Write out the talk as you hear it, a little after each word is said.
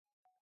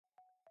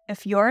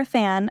If you're a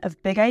fan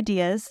of big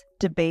ideas,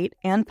 debate,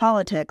 and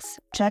politics,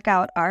 check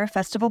out our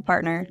festival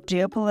partner,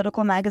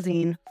 geopolitical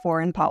magazine,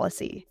 Foreign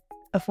Policy.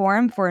 A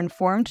forum for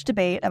informed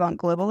debate about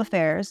global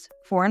affairs,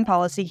 Foreign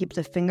Policy keeps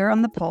a finger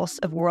on the pulse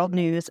of world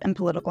news and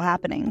political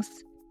happenings.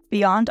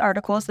 Beyond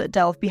articles that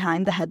delve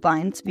behind the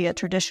headlines via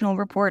traditional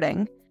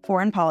reporting,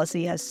 Foreign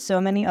Policy has so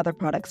many other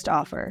products to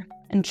offer,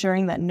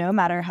 ensuring that no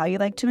matter how you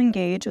like to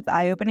engage with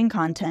eye-opening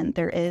content,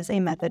 there is a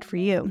method for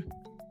you.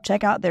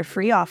 Check out their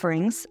free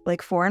offerings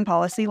like Foreign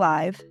Policy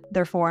Live,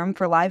 their forum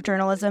for live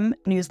journalism,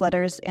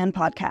 newsletters, and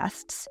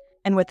podcasts.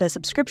 And with a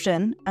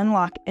subscription,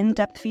 unlock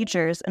in-depth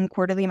features and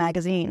quarterly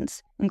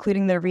magazines,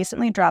 including their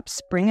recently dropped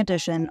spring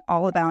edition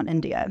all about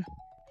India.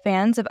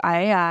 Fans of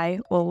IAI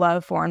will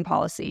love Foreign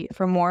Policy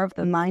for more of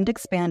the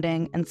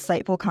mind-expanding,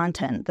 insightful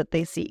content that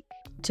they seek.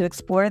 To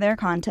explore their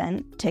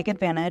content, take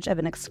advantage of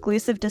an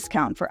exclusive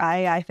discount for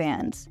IAI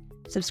fans.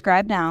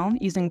 Subscribe now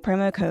using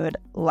promo code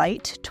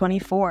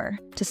LIGHT24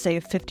 to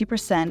save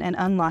 50% and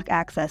unlock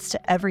access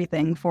to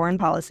everything Foreign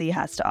Policy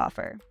has to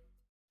offer.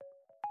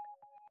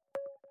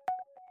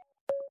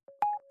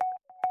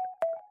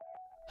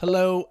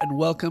 Hello and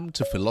welcome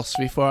to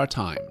Philosophy for Our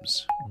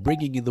Times,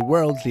 bringing you the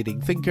world's leading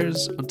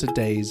thinkers on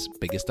today's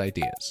biggest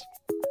ideas.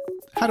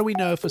 How do we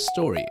know if a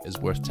story is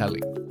worth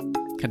telling?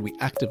 Can we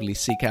actively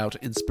seek out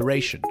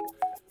inspiration,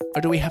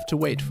 or do we have to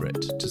wait for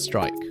it to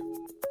strike?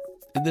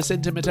 In this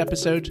intimate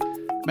episode,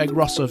 Meg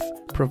Rosoff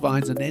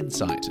provides an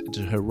insight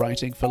into her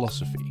writing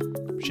philosophy.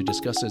 She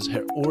discusses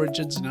her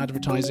origins in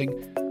advertising,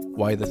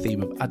 why the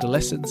theme of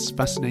adolescence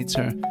fascinates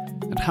her,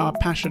 and how a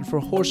passion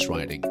for horse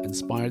riding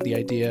inspired the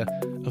idea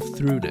of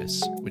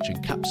throughness, which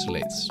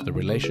encapsulates the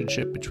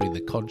relationship between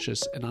the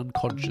conscious and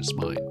unconscious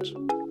mind.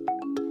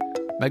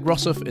 Meg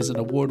Rosoff is an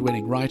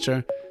award-winning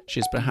writer. She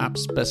is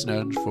perhaps best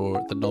known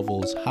for the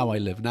novels How I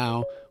Live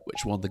Now,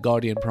 which won the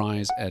Guardian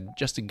Prize, and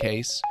Just in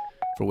Case,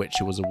 for which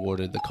she was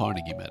awarded the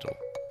Carnegie Medal.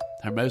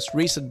 Her most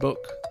recent book,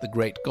 The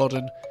Great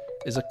Godden,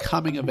 is a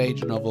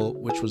coming-of-age novel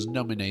which was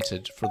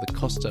nominated for the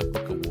Costa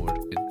Book Award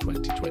in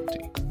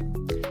 2020.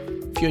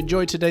 If you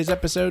enjoyed today's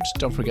episode,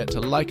 don't forget to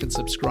like and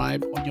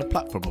subscribe on your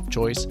platform of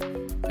choice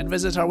and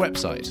visit our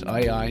website,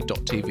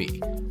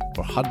 iai.tv,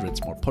 for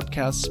hundreds more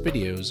podcasts,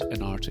 videos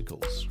and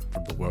articles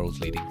from the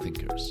world's leading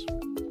thinkers.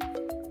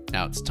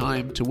 Now it's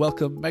time to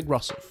welcome Meg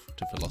Rosoff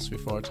to Philosophy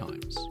for Our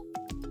Times.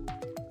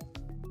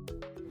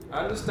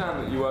 I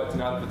understand that you worked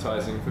in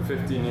advertising for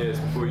 15 years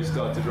before you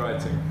started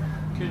writing.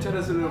 Can you tell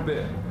us a little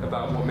bit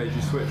about what made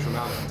you switch from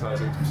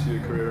advertising to pursue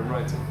a career in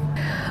writing?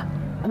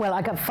 Well,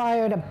 I got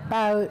fired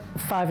about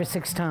 5 or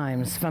 6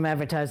 times from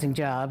advertising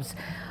jobs,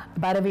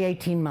 about every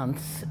 18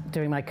 months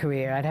during my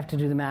career. I'd have to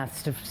do the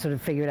maths to sort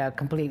of figure it out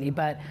completely,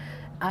 but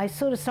I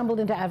sort of stumbled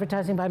into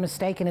advertising by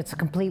mistake, and it's a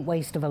complete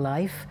waste of a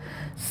life.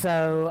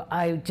 So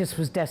I just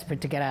was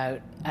desperate to get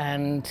out,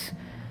 and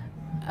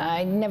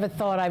I never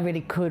thought I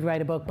really could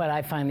write a book, but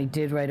I finally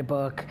did write a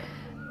book.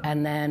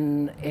 And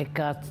then it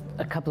got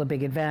a couple of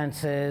big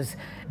advances,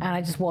 and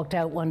I just walked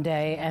out one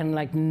day and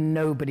like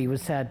nobody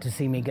was sad to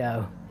see me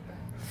go.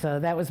 So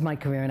that was my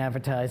career in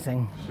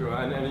advertising. Sure,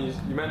 and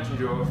you mentioned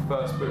your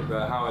first book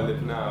there, How I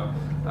Live Now,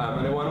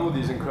 and it won all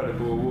these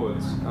incredible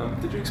awards.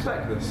 Did you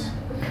expect this?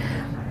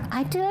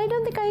 I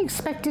don't think I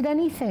expected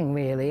anything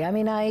really. I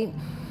mean,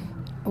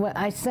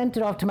 I sent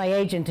it off to my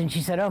agent and she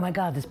said, "Oh my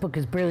God, this book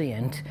is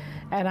brilliant."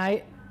 And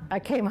I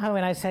came home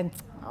and I said,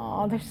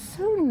 "Oh, they're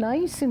so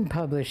nice in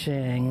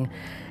publishing."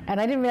 And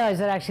I didn't realize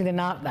that actually they're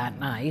not that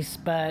nice,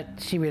 but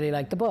she really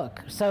liked the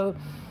book. So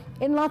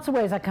in lots of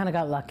ways, I kind of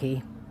got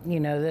lucky. You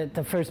know, that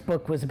the first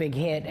book was a big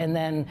hit, and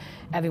then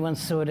everyone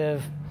sort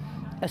of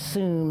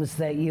assumes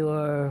that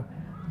you're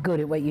good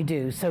at what you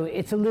do. So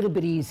it's a little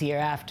bit easier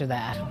after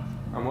that.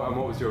 And what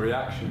was your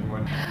reaction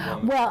when you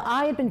won? Well,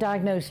 I had been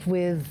diagnosed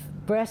with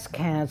breast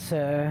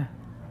cancer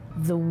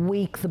the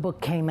week the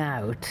book came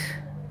out.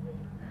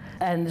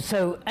 And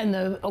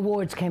the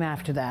awards came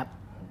after that.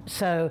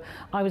 So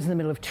I was in the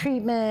middle of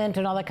treatment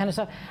and all that kind of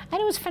stuff.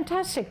 And it was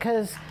fantastic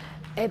because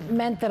it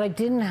meant that I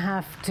didn't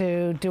have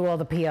to do all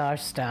the PR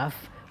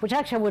stuff, which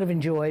actually I would have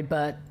enjoyed,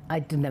 but I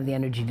didn't have the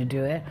energy to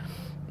do it.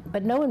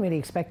 But no one really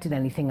expected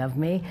anything of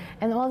me.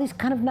 And all these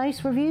kind of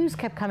nice reviews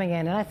kept coming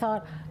in. And I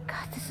thought,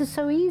 God, this is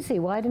so easy.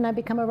 Why didn't I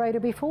become a writer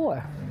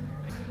before?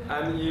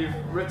 And you've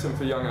written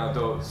for young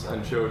adults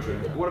and children.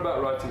 What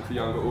about writing for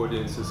younger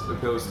audiences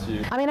appeals to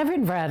you? I mean, I've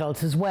written for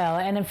adults as well,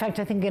 and in fact,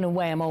 I think in a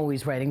way I'm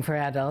always writing for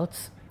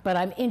adults. But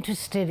I'm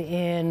interested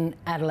in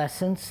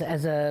adolescence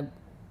as a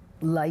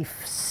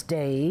life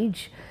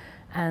stage,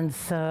 and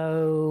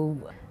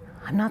so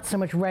I'm not so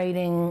much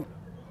writing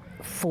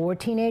for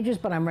teenagers,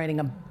 but I'm writing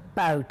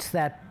about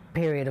that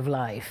period of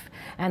life.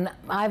 And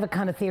I have a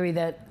kind of theory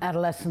that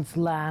adolescence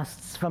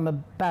lasts from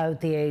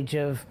about the age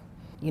of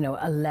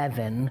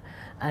 11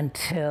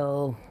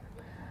 until,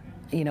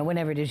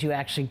 whenever it is you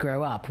actually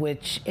grow up,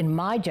 which in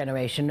my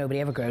generation, nobody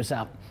ever grows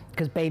up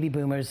because baby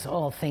boomers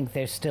all think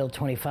they're still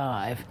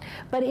 25.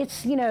 But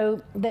it's,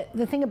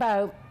 the thing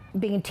about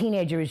being a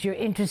teenager is you're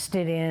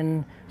interested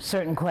in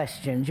certain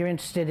questions. You're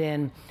interested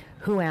in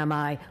Who am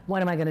I?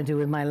 What am I going to do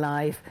with my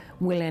life?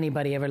 Will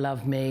anybody ever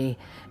love me?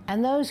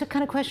 And those are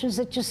kind of questions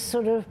that just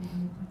sort of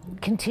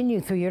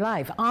continue through your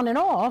life. On and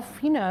off,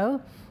 you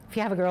know. If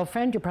you have a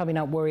girlfriend, you're probably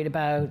not worried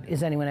about,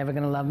 is anyone ever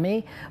going to love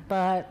me?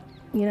 But,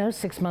 you know,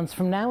 6 months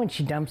from now when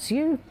she dumps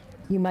you,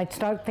 you might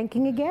start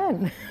thinking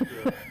again.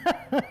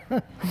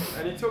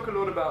 And you talk a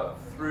lot about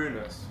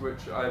throughness,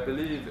 which I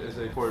believe is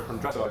a quote from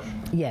dressage.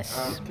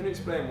 Yes. Can you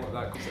explain what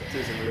that concept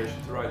is in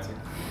relation to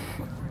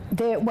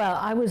writing? Well,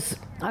 I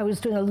was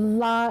doing a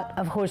lot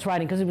of horse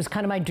riding because it was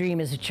kind of my dream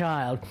as a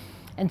child.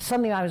 And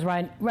suddenly I was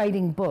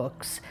writing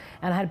books,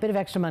 and I had a bit of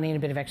extra money and a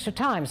bit of extra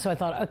time. So I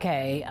thought,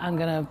 okay, I'm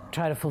going to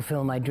try to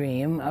fulfill my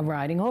dream of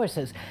riding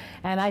horses.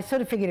 And I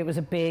sort of figured it was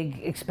a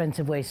big,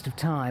 expensive waste of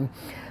time.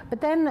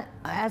 But then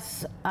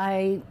as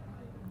I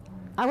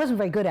wasn't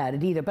very good at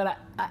it either, but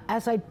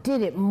as I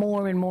did it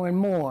more and more and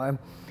more,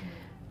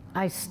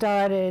 I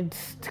started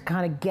to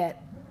kind of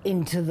get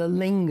into the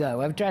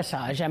lingo of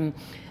dressage. And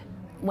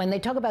when they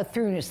talk about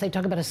throughness, they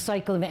talk about a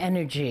cycle of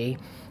energy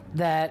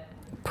that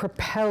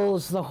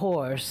propels the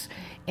horse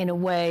in a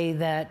way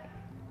that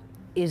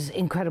is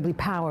incredibly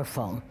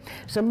powerful.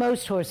 So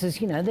most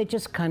horses, you know, they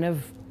just kind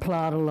of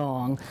plod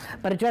along,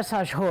 but a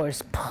dressage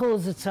horse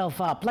pulls itself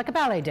up like a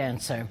ballet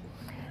dancer.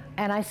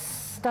 And I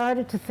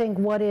started to think,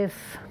 what if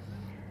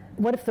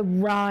the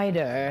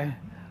rider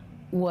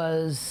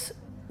was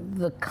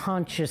the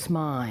conscious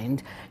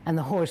mind and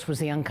the horse was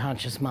the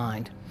unconscious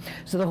mind?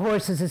 So the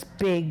horse is this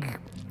big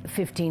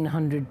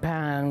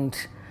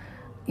 1,500-pound,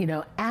 you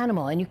know,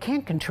 animal, and you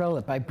can't control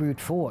it by brute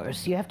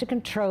force. You have to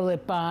control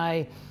it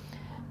by,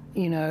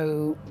 you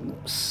know,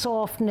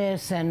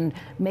 softness and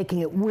making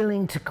it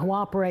willing to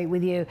cooperate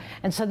with you.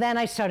 And so then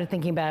I started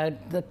thinking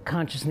about the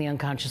conscious and the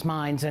unconscious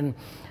minds and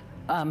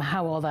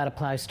how all that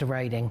applies to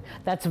writing.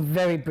 That's a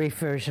very brief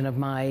version of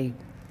my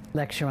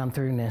lecture on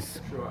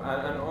throughness. Sure,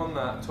 and on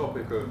that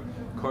topic of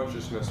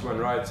consciousness when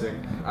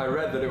writing, I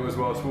read that it was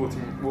whilst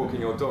walking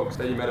your dogs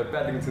that you met a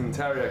Bedlington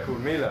Terrier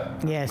called Mila.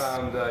 Yes.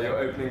 Found your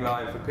opening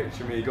line for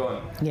Picture Me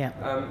Gone. Yeah.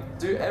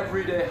 Do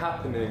everyday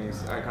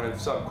happenings and kind of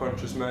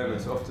subconscious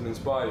moments often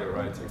inspire your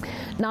writing?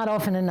 Not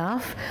often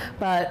enough,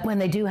 but when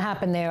they do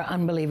happen, they're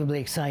unbelievably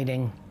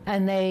exciting.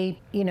 And they,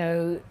 you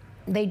know,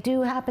 they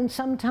do happen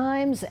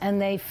sometimes,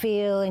 and they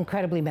feel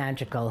incredibly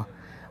magical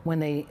when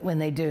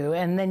they do.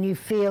 And then you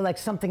feel like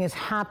something is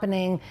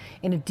happening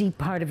in a deep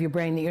part of your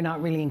brain that you're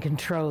not really in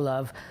control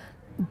of.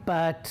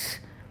 But,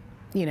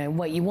 you know,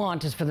 what you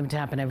want is for them to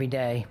happen every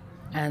day,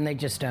 and they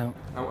just don't.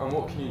 And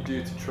what can you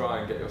do to try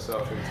and get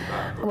yourself into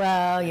that?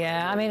 Well,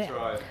 yeah, I mean,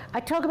 I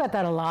talk about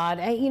that a lot.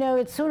 You know,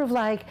 it's sort of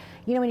like,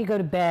 you know, when you go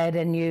to bed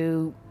and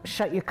you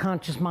shut your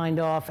conscious mind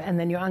off, and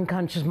then your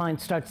unconscious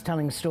mind starts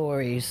telling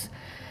stories.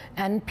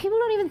 And people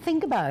don't even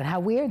think about how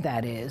weird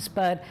that is.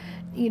 But,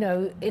 you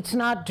know, it's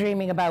not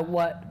dreaming about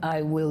what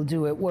I will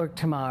do at work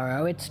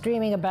tomorrow. It's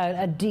dreaming about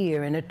a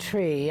deer in a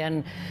tree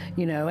and,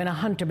 you know, and a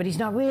hunter. But he's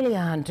not really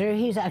a hunter.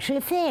 He's actually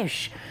a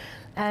fish.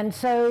 And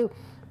so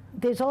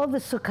there's all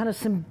this kind of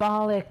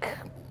symbolic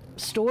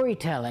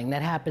storytelling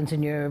that happens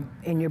in your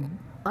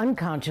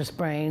unconscious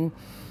brain.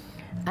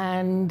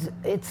 And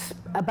it's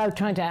about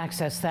trying to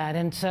access that.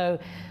 And so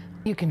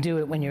you can do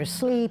it when you're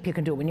asleep. You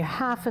can do it when you're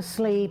half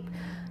asleep.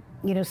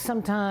 You know,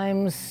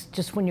 sometimes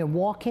just when you're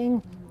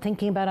walking,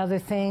 thinking about other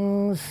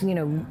things, you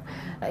know,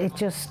 it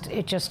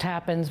just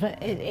happens. But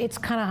it's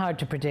kind of hard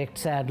to predict,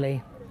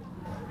 sadly.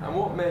 And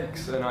what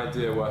makes an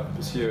idea worth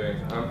pursuing?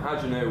 How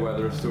do you know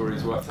whether a story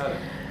is worth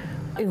telling?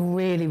 A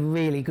really,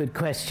 really good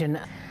question.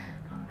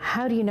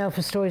 How do you know if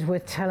a story is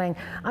worth telling?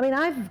 I mean,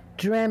 I've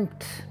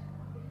dreamt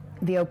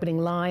the opening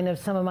line of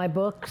some of my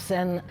books,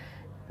 and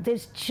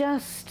there's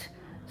just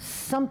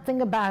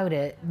something about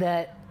it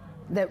that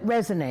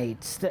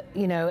resonates, that,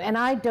 you know, and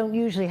I don't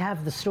usually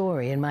have the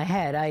story in my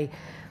head.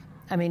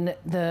 I mean,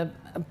 the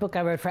book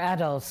I wrote for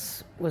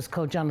adults was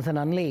called Jonathan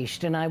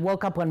Unleashed, and I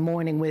woke up one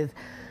morning with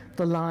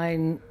the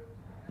line,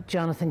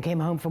 Jonathan came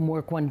home from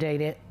work one day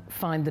to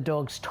find the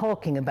dogs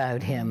talking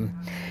about him.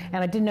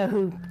 And I didn't know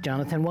who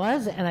Jonathan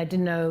was, and I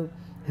didn't know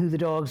who the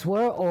dogs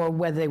were, or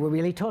whether they were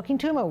really talking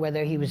to him, or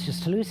whether he was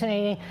just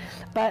hallucinating.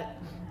 But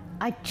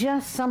I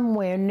just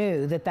somewhere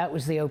knew that that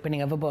was the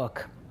opening of a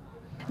book.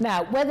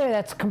 Now, whether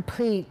that's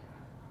complete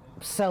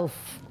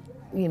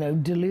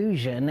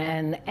delusion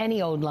and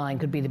any old line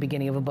could be the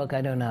beginning of a book,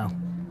 I don't know.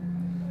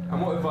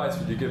 And what advice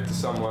would you give to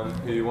someone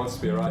who wants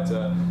to be a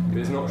writer who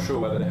is not sure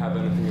whether they have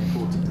anything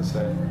important to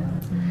say?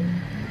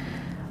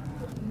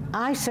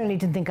 I certainly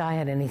didn't think I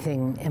had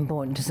anything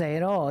important to say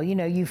at all. You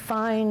know, you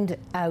find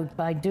out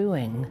by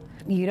doing.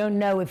 You don't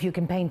know if you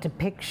can paint a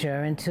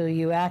picture until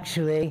you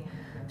actually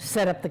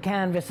set up the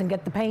canvas and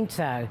get the paints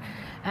out.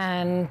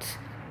 And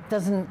it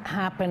doesn't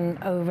happen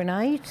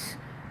overnight.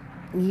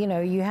 You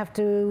know, you have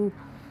to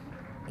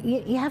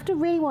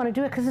really want to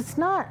do it, because it's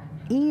not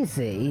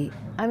easy.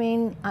 I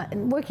mean,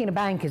 working in a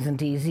bank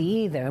isn't easy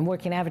either, and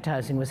working in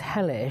advertising was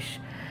hellish.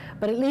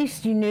 But at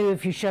least you knew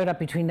if you showed up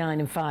between 9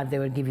 and 5, they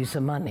would give you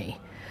some money.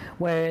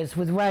 Whereas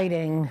with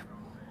writing,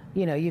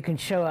 You know, you can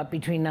show up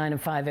between 9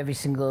 and 5 every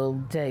single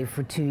day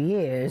for 2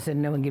 years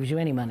and no one gives you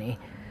any money.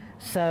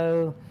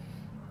 So,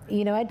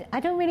 you know, I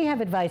don't really have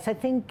advice. I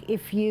think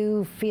if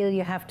you feel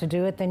you have to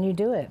do it, then you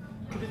do it.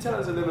 Could you tell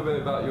us a little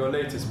bit about your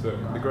latest book,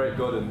 The Great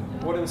Garden?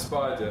 What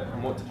inspired it,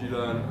 and what did you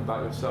learn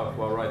about yourself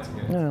while writing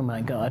it? Oh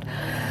my God.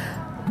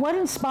 What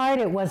inspired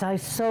it was I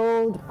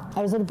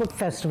was at a book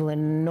festival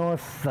in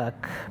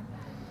Norfolk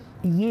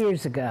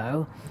years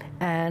ago,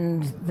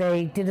 and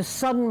they did a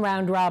sudden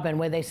round robin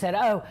where they said,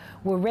 oh,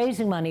 we're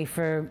raising money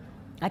for,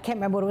 I can't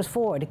remember what it was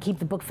for, to keep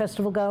the book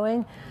festival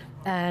going,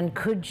 and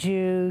could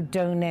you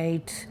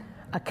donate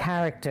a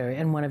character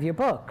in one of your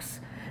books?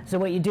 So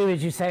what you do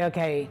is you say,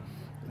 okay,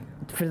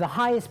 for the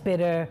highest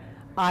bidder,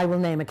 I will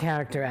name a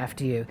character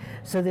after you.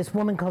 So this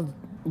woman called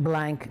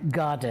blank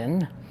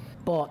Godden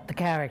bought the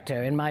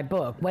character in my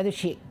book. Whether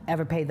she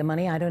ever paid the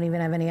money, I don't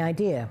even have any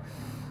idea.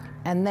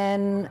 And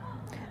then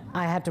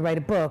I had to write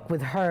a book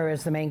with her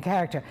as the main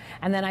character.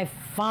 And then I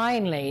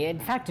finally, in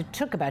fact, it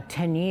took about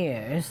 10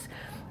 years,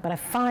 but I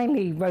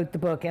finally wrote the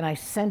book and I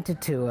sent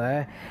it to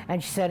her.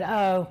 And she said,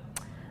 oh,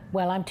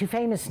 well, I'm too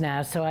famous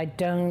now, so I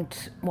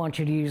don't want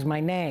you to use my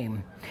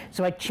name.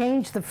 So I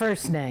changed the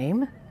first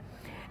name.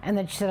 And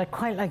then she said, I'd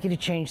quite like you to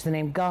change the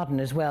name Godden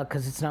as well,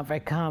 because it's not very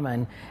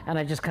common. And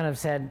I just kind of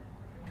said,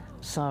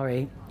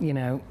 sorry, you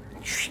know,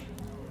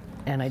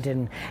 and I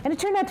didn't. And it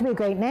turned out to be a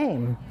great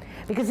name,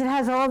 because it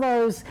has all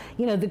those,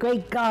 you know, the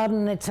Great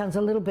Garden, it sounds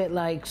a little bit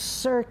like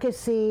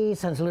circusy,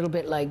 sounds a little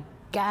bit like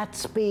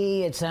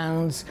Gatsby, it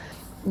sounds,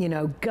 you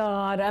know,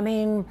 God. I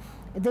mean,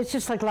 there's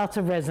just like lots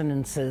of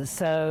resonances.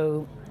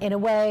 So in a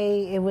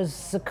way, it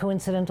was a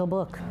coincidental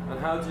book. And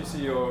how do you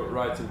see your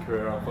writing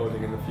career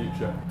unfolding in the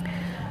future?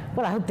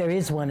 Well, I hope there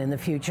is one in the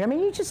future. I mean,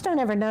 you just don't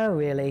ever know,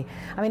 really.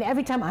 I mean,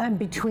 every time I'm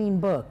between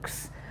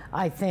books,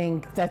 I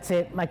think, that's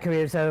it, my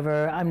career's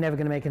over, I'm never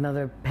going to make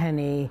another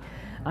penny,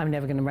 I'm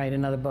never going to write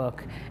another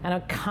book. And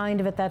I'm kind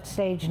of at that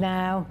stage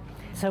now,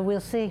 so we'll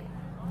see.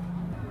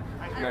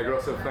 Meg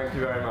Rosoff, thank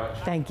you very much.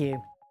 Thank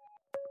you.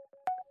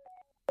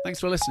 Thanks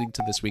for listening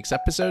to this week's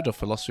episode of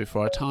Philosophy for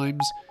Our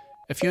Times.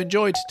 If you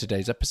enjoyed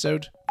today's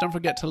episode, don't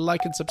forget to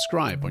like and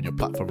subscribe on your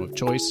platform of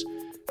choice,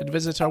 and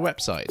visit our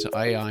website at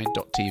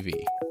iai.tv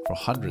for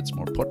hundreds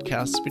more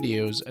podcasts,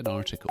 videos and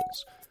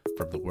articles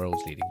from the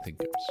world's leading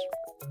thinkers.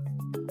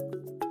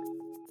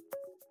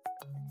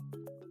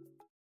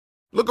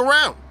 Look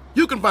around.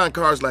 You can find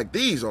cars like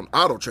these on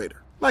AutoTrader,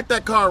 like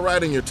that car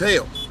riding your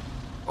tail.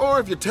 Or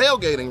if you're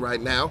tailgating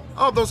right now,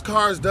 all those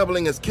cars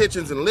doubling as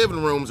kitchens and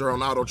living rooms are on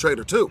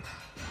AutoTrader too.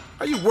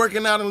 Are you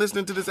working out and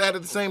listening to this ad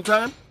at the same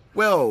time?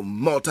 Well,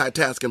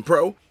 multitasking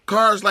pro,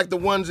 cars like the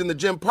ones in the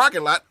gym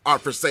parking lot are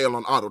for sale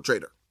on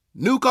AutoTrader.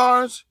 New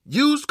cars,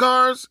 used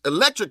cars,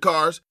 electric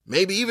cars,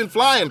 maybe even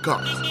flying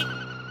cars.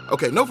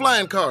 Okay, no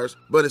flying cars,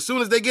 but as soon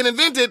as they get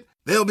invented,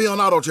 they'll be on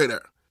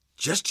AutoTrader.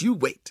 Just you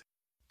wait.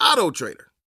 AutoTrader.